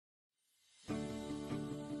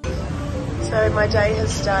So my day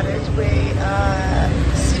has started. We are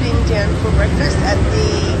sitting down for breakfast at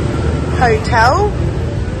the hotel,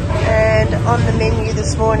 and on the menu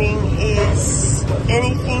this morning is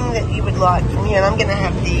anything that you would like from here. And I'm going to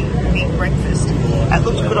have the big breakfast. It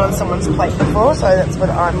looked good on someone's plate before, so that's what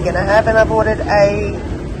I'm going to have. And I've ordered a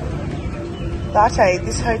latte.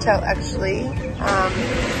 This hotel actually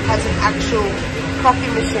has an actual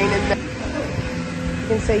coffee machine in there.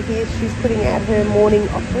 You can see here she's putting out her morning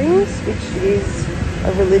offerings, which is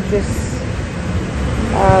a religious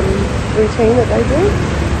routine that they do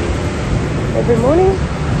every morning.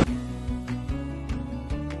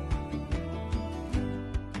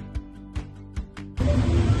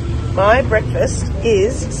 My breakfast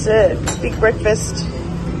is served. Big breakfast,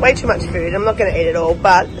 way too much food. I'm not going to eat it all,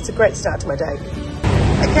 but it's a great start to my day.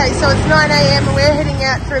 Okay, so it's 9 AM and we're heading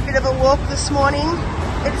out for a bit of a walk this morning.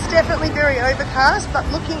 It's definitely very overcast, but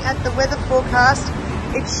looking at the weather forecast,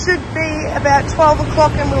 it should be about 12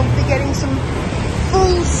 o'clock and we'll be getting some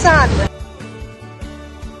full sun.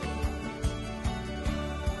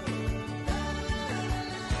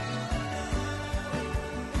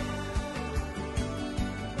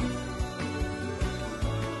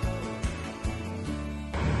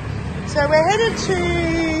 So we're headed to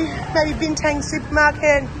maybe Bintang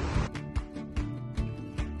supermarket.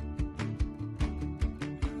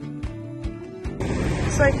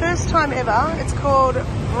 So first time ever, it's called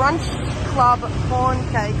Brunch Club Prawn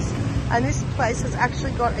Cakes, and this place has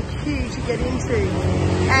actually got a queue to get into,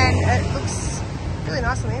 and it looks really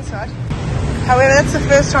nice on the inside. However, that's the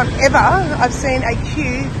first time ever I've seen a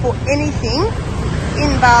queue for anything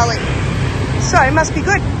in Bali, so it must be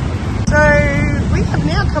good. So we have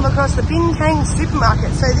now come across the Bintang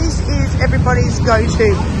supermarket, so this is everybody's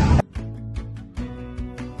go-to.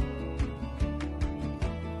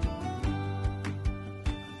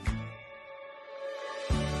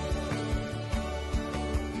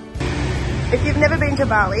 If you've never been to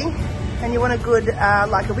Bali and you want a good,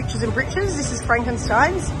 like a witches and britches, this is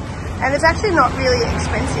Frankenstein's, and it's actually not really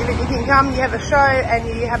expensive. And you can come, you have a show and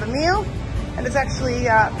you have a meal, and it's actually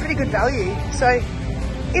pretty good value. So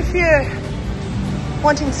if you're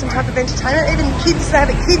wanting some type of entertainment, even kids, they have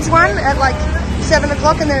a kids one at like 7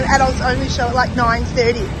 o'clock and then adults only show at like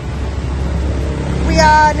 9:30. We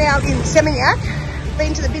are now in Seminyak,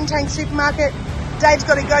 been to the Bintang supermarket. Dave's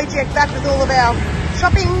got a Gojek back with all of our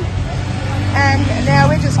shopping. And now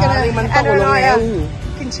we're just going to, Anna and I are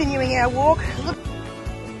continuing our walk. Look,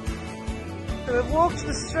 so we've walked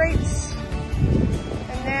the streets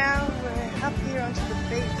and now we're up here onto the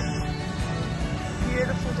beach.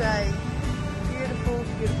 Beautiful day. Beautiful,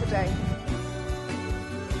 beautiful day.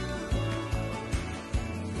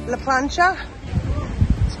 La Plancha.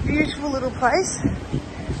 It's a beautiful little place.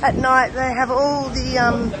 At night they have all the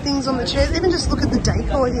things on the chairs. Even just look at the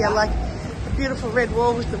decor here, like the beautiful red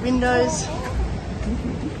wall with the windows.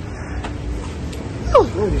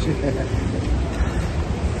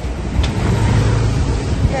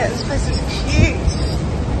 Yeah, this place is cute.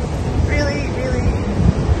 Really, really,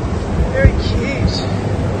 very cute.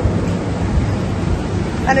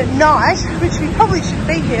 And at night, which we probably should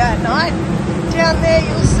be here at night, down there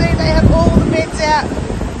you'll see they have all the beds out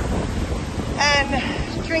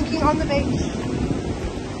and drinking on the beach.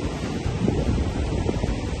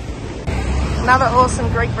 Another awesome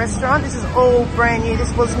Greek restaurant. This is all brand new.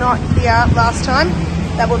 This was not here last time.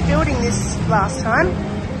 They were building this last time.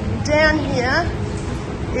 Down here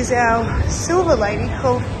is our silver lady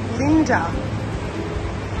called Linda.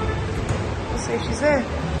 We'll see if she's there.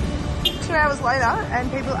 2 hours later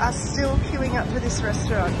and people are still queuing up for this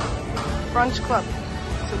restaurant. Brunch Club.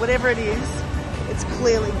 So whatever it is, it's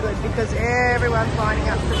clearly good because everyone's lining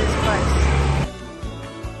up for this place.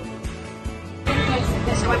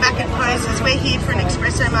 So we're back at Poses. We're here for an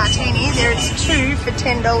espresso martini. There is 2 for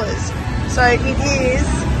 $10. So it is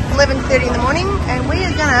 11:30 in the morning and we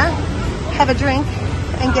are gonna have a drink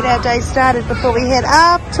and get our day started before we head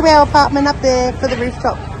up to our apartment up there for the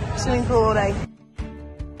rooftop swimming pool all day.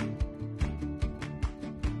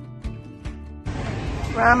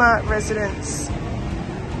 Rama Residence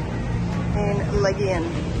in Legian.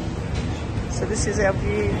 So this is our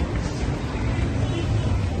view.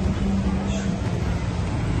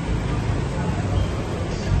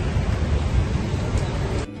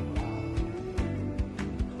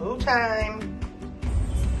 Time.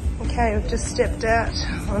 Okay, we've just stepped out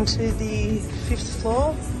onto the 5th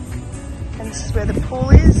floor and this is where the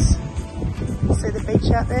pool is. You see the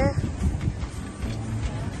beach out there.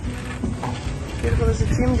 Beautiful, there's a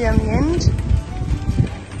gym down the end.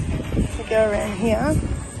 We go around here.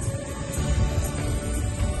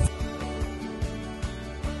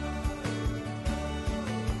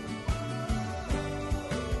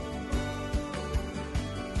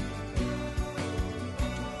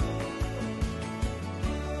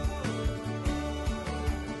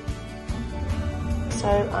 So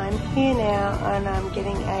I'm here now and I'm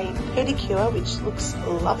getting a pedicure, which looks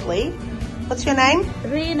lovely. What's your name?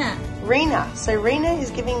 Rina. Rena. So Rena is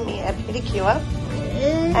giving me a pedicure.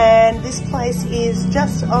 And this place is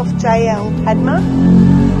just off JL Padma,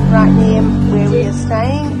 right near where we are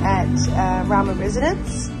staying at Rama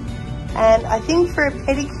Residence. And I think for a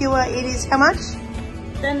pedicure it is how much?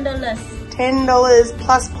 $10. $10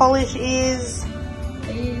 plus polish is?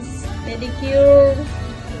 Is pedicure.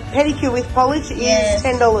 Pedicure with polish is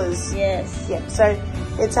 $10. Yes. Yep, so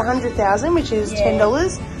it's 100,000, which is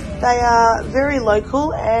 $10. They are very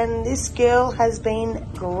local and this girl has been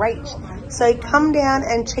great. So come down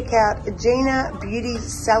and check out Gina Beauty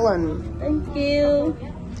Salon. Thank you.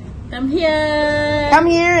 Come here. Come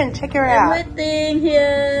here and check her out. Everything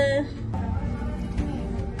here.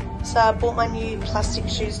 So I bought my new plastic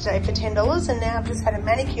shoes today for $10 and now I've just had a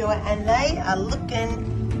manicure and they are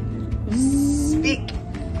looking spick.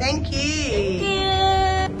 Thank you.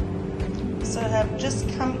 Thank you. So I've just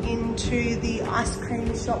come into the ice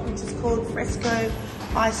cream shop, which is called Fresco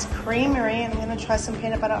Ice Creamery, and I'm going to try some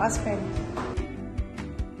peanut butter ice cream.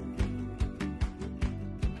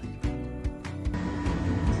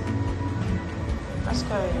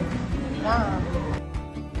 Fresco. Yum.